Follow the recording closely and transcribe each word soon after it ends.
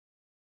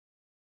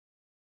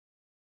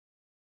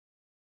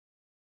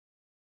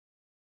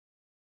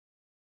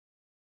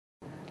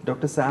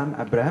Dr. Sam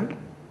Abraham.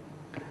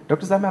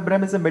 Dr. Sam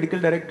Abraham is the medical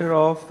director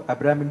of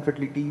Abraham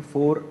Infertility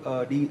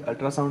 4D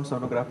Ultrasound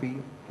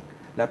Sonography,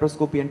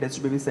 Laparoscopy and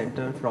Test Baby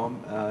Center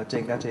from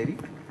Chengacheri.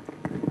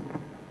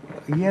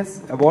 He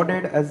has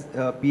awarded as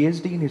a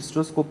PhD in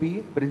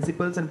hysteroscopy,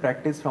 principles and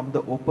practice from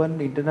the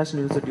Open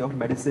International University of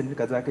Medicine,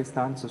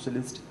 Kazakhstan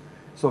Socialist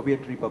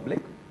Soviet Republic.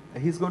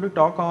 He's going to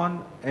talk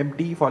on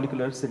MD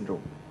follicular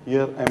syndrome.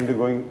 Here I'm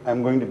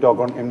going to talk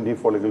on MD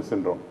follicle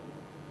syndrome.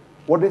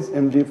 What is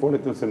MD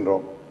follicle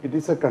syndrome? It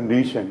is a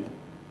condition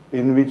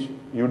in which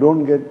you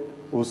don't get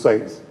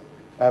oocytes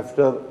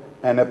after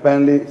an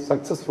apparently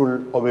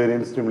successful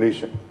ovarian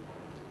stimulation.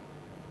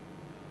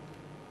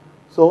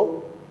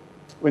 So,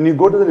 when you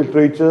go to the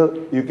literature,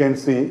 you can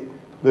see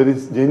there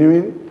is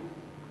genuine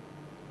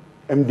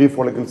MD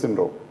follicle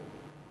syndrome.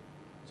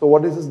 So,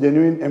 what is this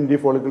genuine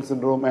MD follicle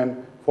syndrome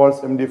and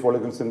false MD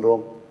follicle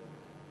syndrome?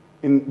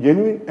 In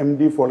genuine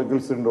MD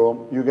follicle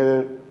syndrome, you get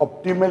an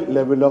optimal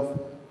level of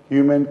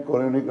human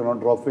chorionic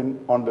gonadotropin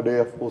on the day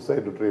of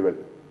oocyte retrieval,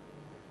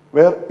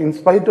 where in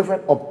spite of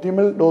an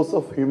optimal dose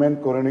of human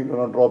chorionic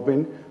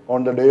gonadotropin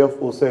on the day of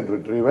oocyte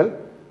retrieval,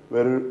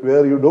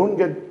 where you don't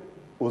get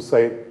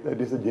oocyte, that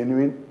is a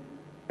genuine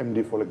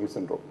MD follicle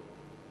syndrome.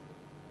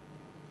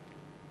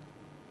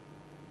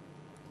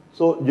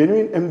 So,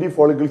 genuine MD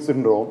follicle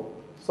syndrome,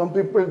 some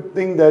people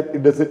think that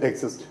it doesn't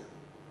exist.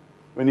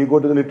 When you go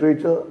to the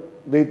literature,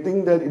 they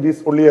think that it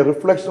is only a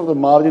reflection of the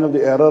margin of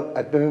the error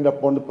attended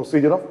upon the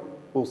procedure of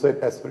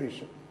oocyte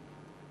aspiration.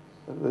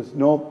 There is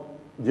no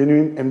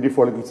genuine MD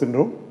follicle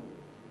syndrome.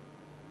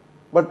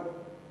 But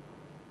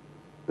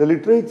the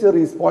literature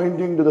is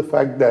pointing to the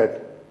fact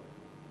that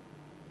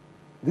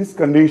this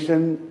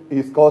condition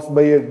is caused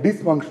by a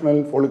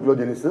dysfunctional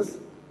folliculogenesis,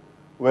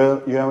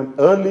 where you have an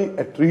early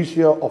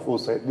atresia of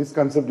oocyte. This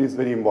concept is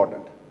very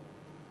important.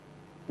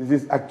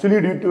 This is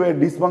actually due to a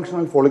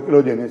dysfunctional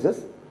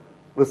folliculogenesis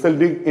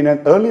resulting in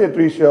an early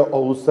atresia of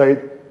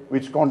oocyte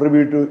which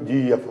contribute to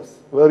GEFS,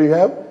 where you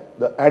have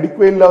the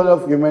adequate level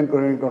of human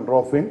chorionic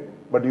gonadotropin,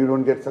 but you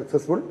don't get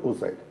successful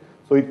oocyte.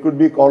 So it could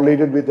be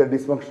correlated with a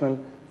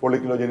dysfunctional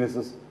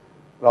folliculogenesis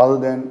rather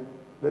than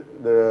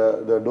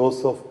the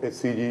dose of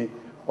HCG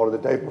or the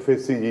type of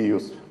HCG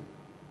used.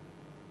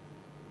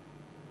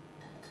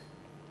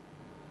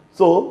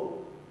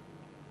 So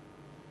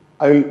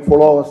I will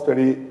follow our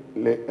study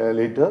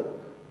later.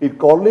 It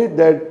correlates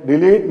that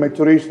delayed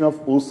maturation of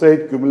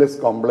oocyte cumulus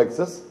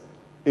complexes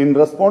in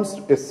response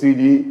to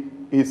HCG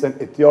is an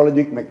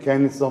etiologic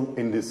mechanism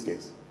in this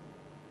case.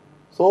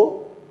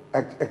 So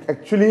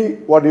actually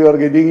what you are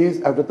getting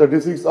is after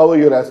 36 hours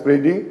you are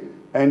aspirating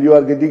and you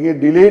are getting a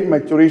delayed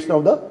maturation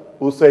of the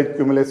oocyte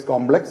cumulus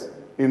complex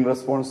in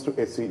response to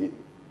HCG.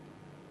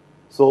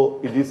 So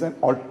it is an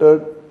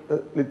altered,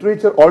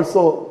 literature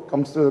also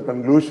comes to the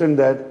conclusion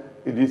that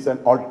it is an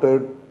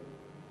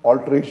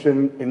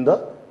alteration in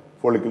the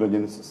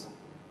folliculogenesis.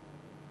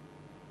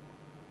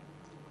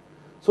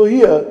 So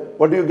here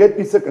what you get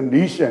is a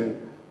condition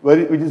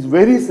which is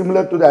very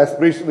similar to the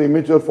aspiration of the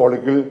immature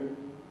follicle,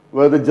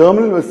 where the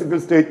germinal vesicle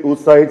stage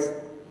oocytes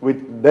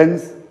with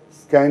dense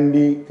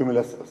scanty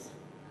cumulus cells.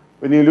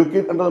 When you look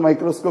at under the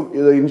microscope,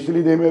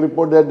 initially they may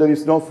report that there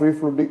is no free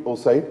floating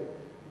oocyte,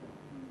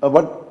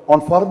 but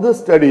on further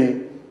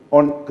study,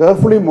 on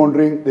carefully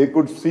monitoring, they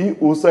could see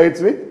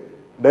oocytes with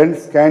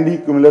dense scanty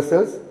cumulus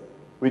cells,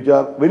 which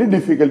are very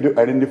difficult to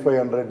identify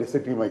under a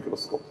dissecting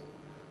microscope.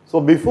 So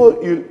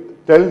before you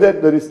tell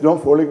that there is no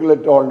follicle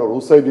at all, no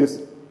oocyte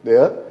is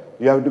there,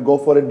 you have to go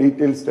for a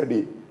detailed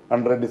study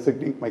under a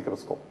dissecting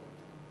microscope.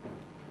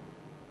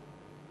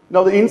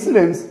 Now the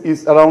incidence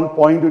is around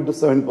 0.2 to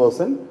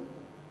 7%.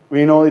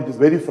 We know it is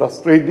very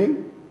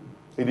frustrating.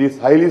 It is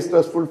highly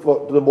stressful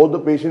to both the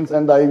patients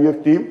and the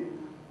IVF team,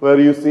 where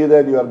you see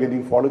that you are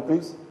getting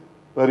follicles,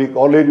 where you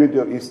correlate with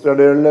your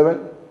estradiol level,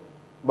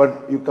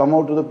 but you come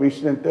out to the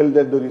patient and tell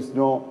that there is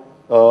no,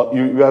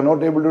 you are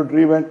not able to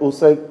retrieve an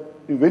oocyte.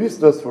 It is very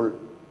stressful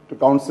to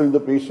counsel the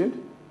patient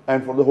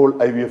and for the whole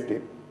IVF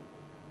team.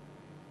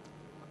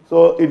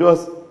 So it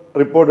was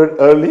reported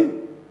early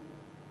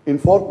in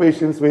 4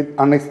 patients with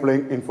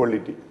unexplained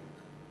infertility.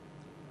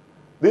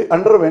 They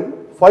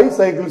underwent 5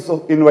 cycles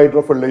of in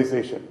vitro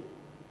fertilization.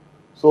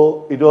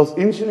 So it was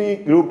initially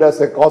grouped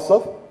as a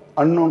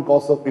unknown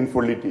cause of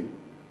infertility,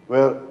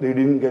 where they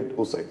didn't get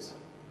oocytes.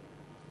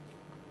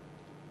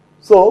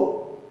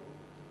 So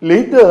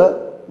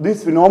later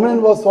this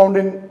phenomenon was found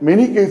in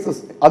many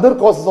cases, other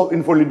causes of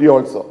infertility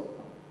also,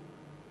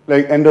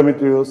 like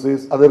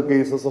endometriosis, other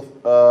cases of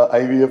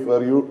IVF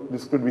where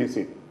this could be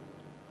seen.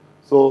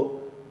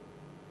 So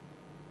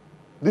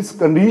this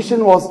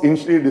condition was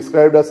initially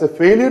described as a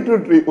failure to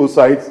retrieve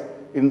oocytes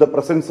in the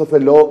presence of a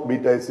low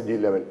beta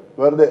HCG level,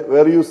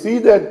 where you see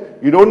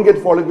that you don't get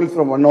follicles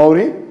from one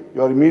ovary,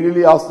 you are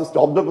immediately asked to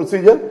stop the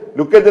procedure,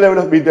 look at the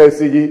level of beta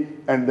HCG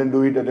and then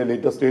do it at a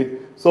later stage.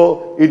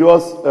 So it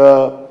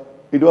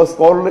was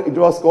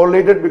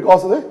correlated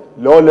because of the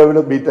low level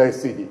of beta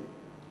HCG.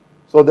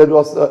 So that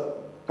was the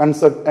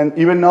concept, and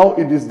even now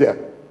it is there.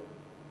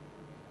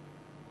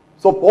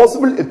 So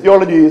possible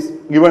etiologies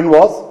given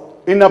was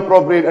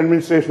inappropriate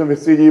administration of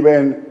HCG by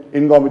an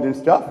incompetent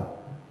staff,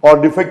 or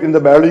defect in the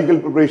biological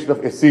preparation of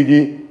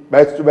HCG,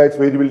 batch-to-batch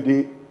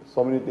variability,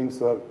 so many things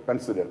were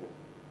considered.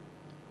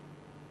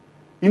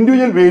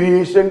 Individual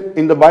variation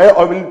in the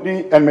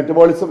bioavailability and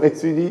metabolism of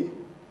HCG,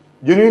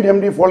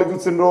 genuine MD follicle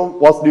syndrome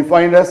was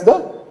defined as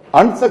the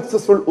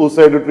unsuccessful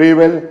oocyte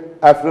retrieval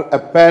after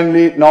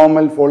apparently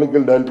normal follicle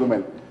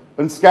development.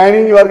 When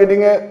scanning, you are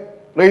getting a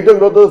rate of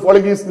growth of the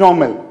follicle is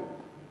normal.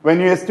 When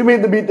you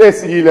estimate the beta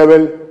HCG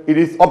level, it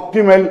is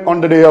optimal on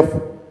the day of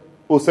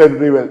oocyte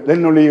retrieval.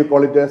 Then only you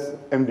call it as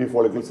MD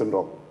follicle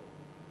syndrome.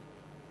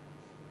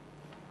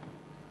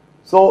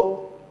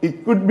 So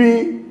it could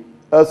be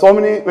so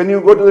many, when you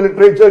go to the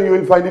literature, you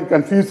will find it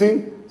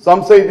confusing.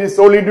 Some say it is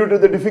solely due to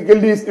the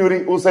difficulties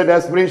during oocyte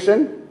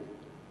aspiration,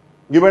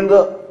 given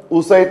the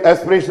oocyte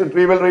aspiration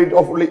retrieval rate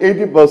of only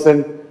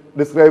 80%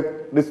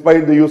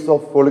 despite the use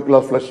of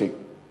follicular flushing.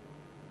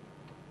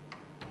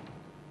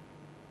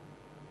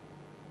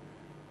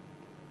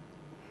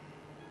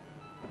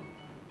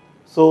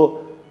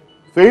 So,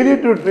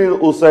 failure to retrieve the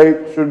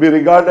oocyte should be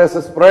regarded as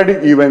a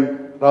sporadic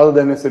event rather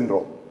than a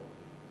syndrome.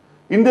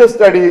 In their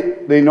study,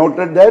 they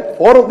noted that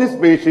 4 of these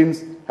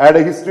patients had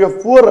a history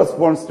of poor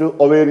response to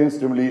ovarian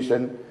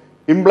stimulation,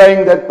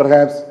 implying that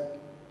perhaps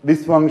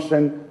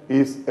dysfunction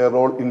is a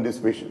role in this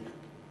patient.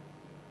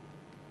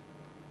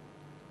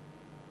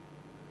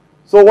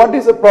 So what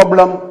is the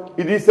problem?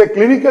 It is a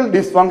clinical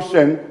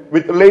dysfunction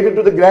with related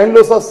to the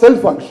granulosa cell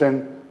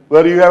function,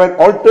 where you have an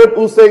altered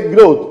oocyte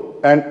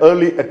growth and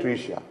early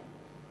atresia.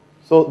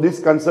 So this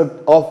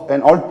concept of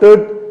an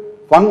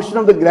altered function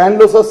of the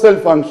granulosa cell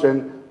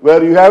function,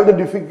 where you have the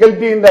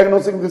difficulty in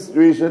diagnosing this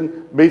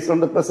situation based on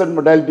the present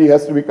modality,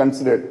 has to be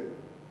considered.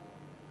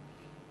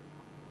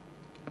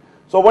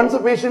 So once a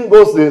patient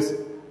goes this,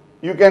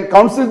 you can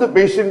counsel the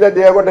patient that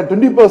they have got a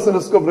 20%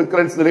 risk of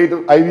recurrence in the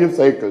later IVF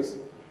cycles.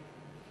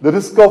 The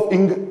risk of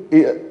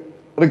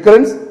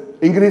recurrence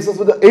increases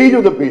with the age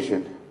of the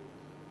patient.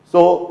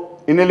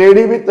 So in a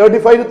lady with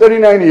 35 to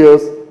 39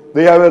 years,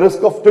 they have a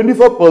risk of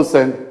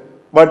 24%,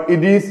 but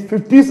it is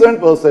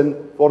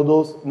 57% for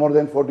those more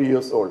than 40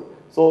 years old.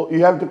 So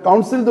you have to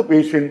counsel the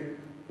patient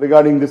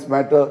regarding this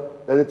matter,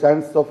 that the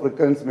chance of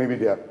recurrence may be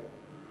there.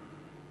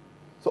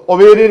 So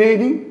ovarian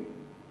aging,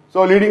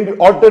 so leading to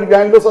altered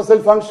granulosa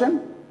cell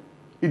function,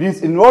 it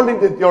is involved in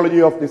the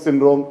etiology of the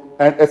syndrome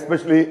and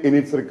especially in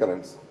its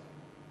recurrence.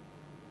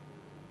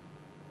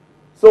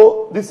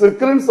 So this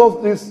recurrence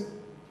of this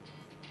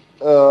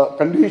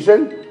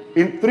condition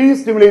in 3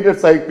 stimulated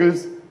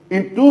cycles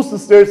in 2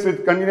 sisters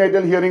with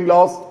congenital hearing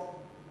loss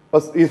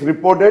is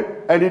reported,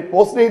 and it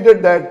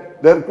postulated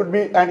that there could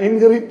be an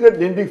inherited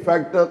genetic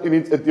factor in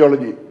its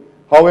etiology.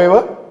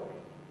 However,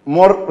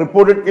 more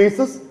reported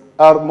cases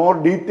or more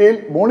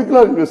detailed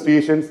molecular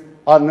investigations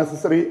are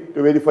necessary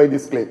to verify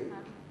this claim.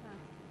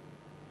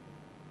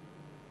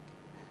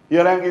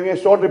 Here I am giving a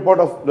short report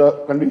of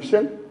the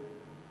condition.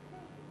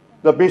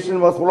 The patient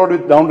was followed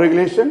with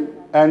downregulation,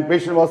 and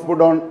patient was put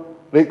on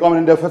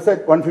recombinant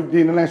FSH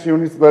 150 international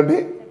units per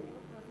day.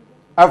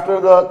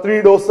 After the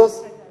 3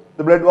 doses,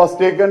 the blood was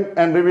taken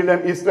and revealed an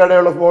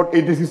estradiol of about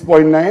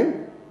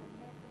 86.9.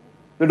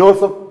 The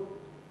dose of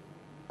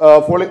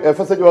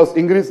FSH was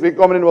increased,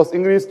 recombinant was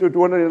increased to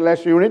 200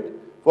 international unit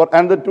for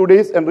another 2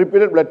 days, and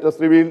repeated blood tests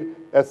revealed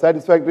a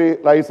satisfactory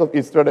rise of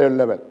estradiol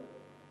level.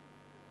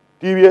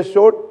 TVS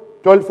showed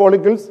 12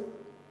 follicles,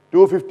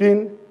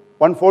 215,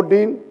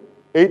 114,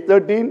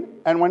 813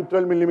 and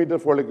 112 millimeter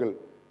follicle.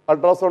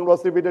 Ultrasound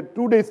was repeated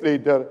 2 days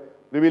later,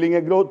 revealing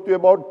a growth to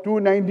about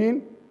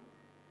 219,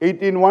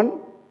 18.1,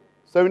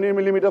 17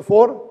 millimeter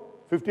 4,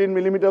 15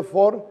 millimeter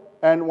 4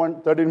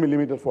 and 13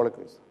 millimeter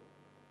follicles.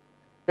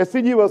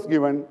 SCG was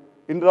given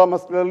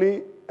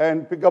intramuscularly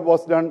and pickup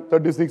was done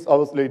 36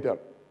 hours later.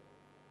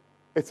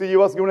 SCG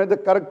was given at the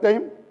correct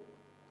time.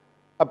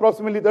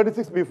 Approximately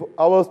 36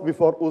 hours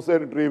before oocyte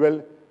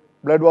retrieval,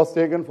 blood was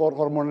taken for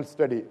hormonal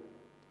study.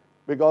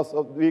 Because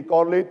we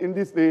correlate in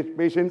these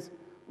patients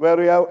where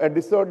we have a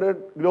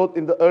disordered growth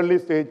in the early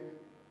stage,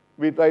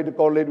 we try to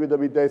correlate with the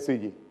beta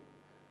HCG.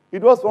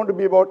 It was found to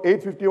be about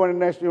 851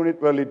 international unit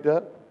per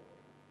liter,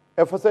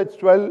 FSH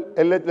 12,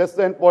 LH less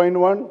than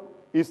 0.1,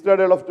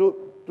 estradiol of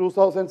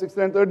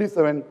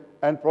 2637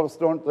 and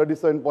progesterone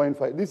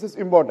 37.5. This is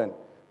important.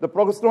 The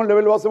progesterone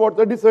level was about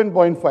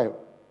 37.5.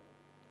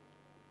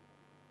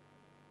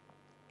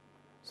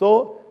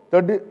 So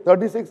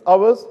 36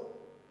 hours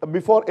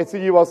before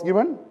HCG was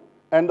given,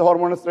 and the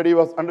hormonal study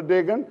was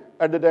undertaken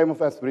at the time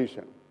of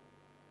aspiration.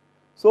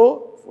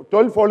 So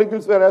 12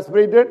 follicles were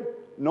aspirated,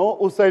 no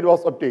oocyte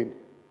was obtained.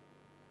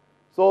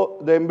 So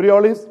the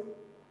embryologist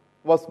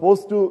was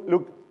supposed to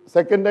look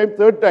second time,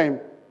 third time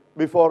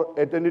before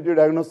a tentative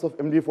diagnosis of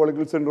MD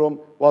follicle syndrome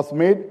was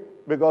made,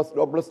 because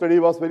Doppler study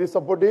was very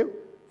supportive,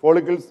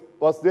 follicles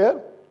was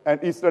there,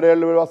 and estradiol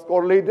level was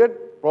correlated,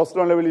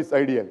 progesterone level is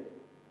ideal.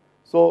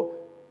 So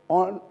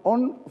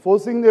on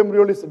forcing the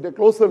embryologist at a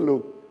closer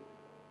look,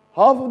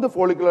 half of the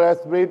follicular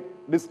aspirate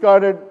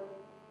discarded.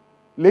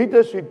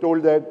 Later she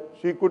told that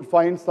she could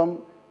find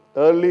some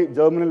early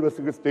germinal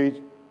vesicle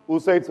stage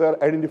oocytes were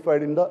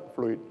identified in the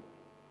fluid.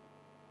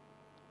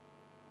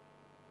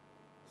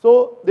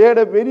 So they had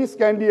a very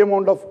scanty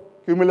amount of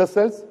cumulus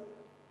cells,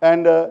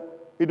 and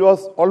it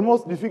was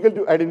almost difficult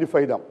to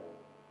identify them.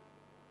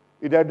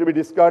 It had to be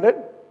discarded,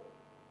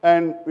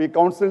 and we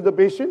counseled the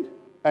patient,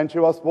 and she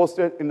was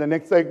posted in the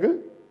next cycle.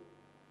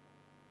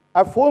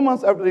 At 4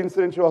 months after the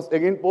incident, she was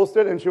again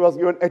posted, and she was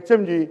given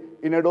HMG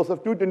in a dose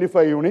of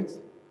 225 units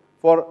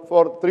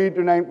for 3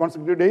 to 9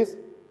 consecutive days,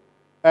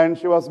 and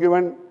she was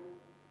given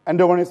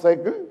endogonic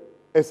cycle,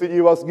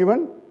 SCG was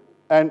given,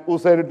 and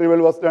oocyte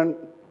retrieval was done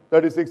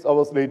 36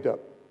 hours later.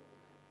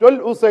 12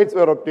 oocytes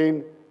were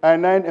obtained,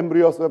 and 9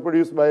 embryos were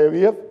produced by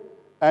IVF,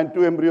 and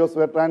 2 embryos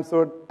were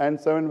transferred, and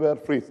 7 were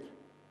freezed.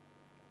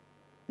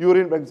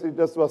 Urine pregnancy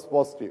test was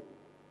positive.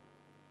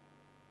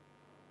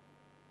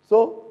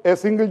 So, a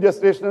single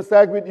gestational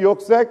sac with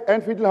yolk sac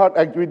and fetal heart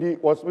activity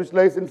was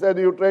visualized inside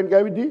the uterine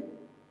cavity.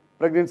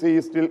 Pregnancy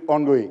is still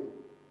ongoing.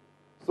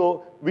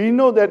 So, we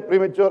know that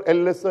premature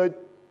LS surge,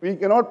 we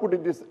cannot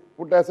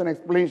put as an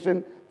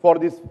explanation for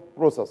this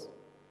process.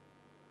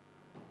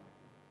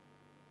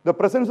 The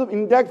presence of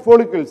intact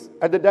follicles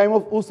at the time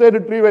of oocyte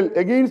retrieval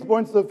again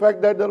points to the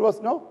fact that there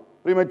was no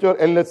premature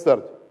LS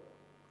surge.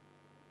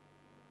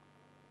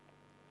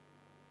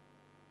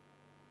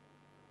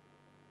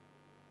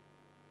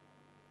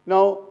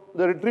 Now,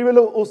 the retrieval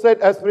of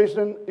oocyte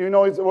aspiration, you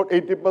know, is about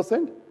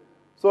 80%.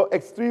 So,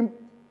 extreme,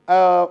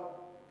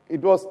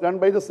 it was done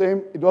by the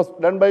same, it was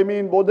done by me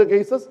in both the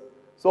cases.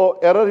 So,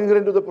 error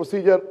inherent to the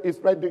procedure is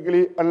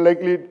practically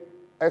unlikely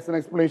as an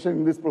explanation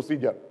in this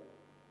procedure.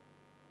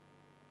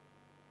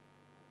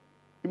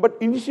 But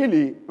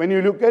initially, when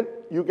you look at,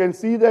 you can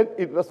see that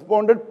it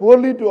responded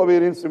poorly to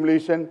ovarian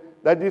stimulation.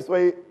 That is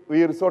why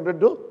we resorted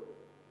to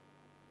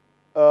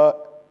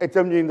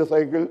HMG in the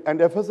cycle.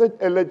 And FSH,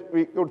 LH,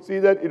 we could see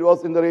that it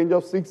was in the range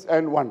of 6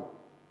 and 1.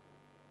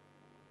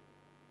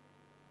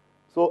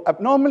 So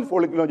abnormal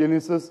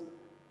folliculogenesis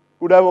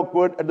could have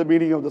occurred at the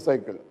beginning of the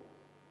cycle.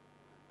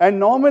 And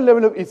normal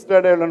level of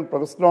estradiol and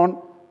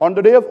progesterone on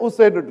the day of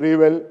oocyte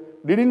retrieval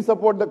didn't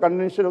support the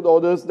contention of the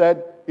authors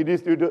that it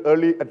is due to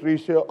early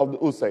atresia of the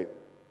oocyte.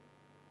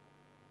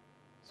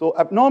 So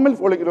abnormal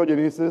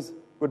folliculogenesis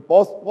could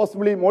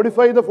possibly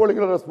modify the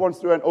follicular response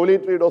to an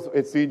ovulatory dose of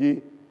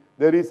HCG.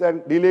 There is a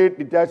delayed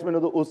detachment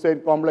of the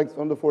oocyte complex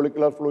from the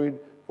follicular fluid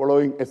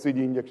following HCG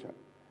injection.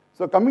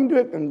 So coming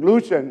to a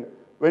conclusion,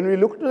 when we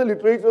look to the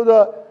literature of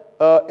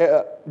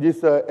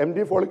the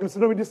MD follicle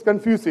syndrome, it is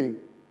confusing.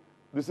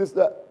 This is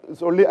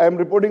I am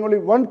reporting only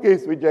one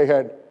case which I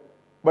had,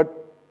 but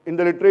in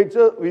the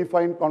literature, we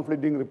find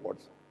conflicting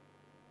reports.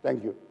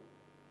 Thank you.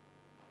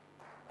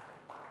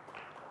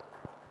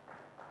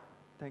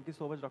 Thank you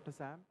so much, Dr.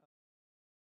 Sam.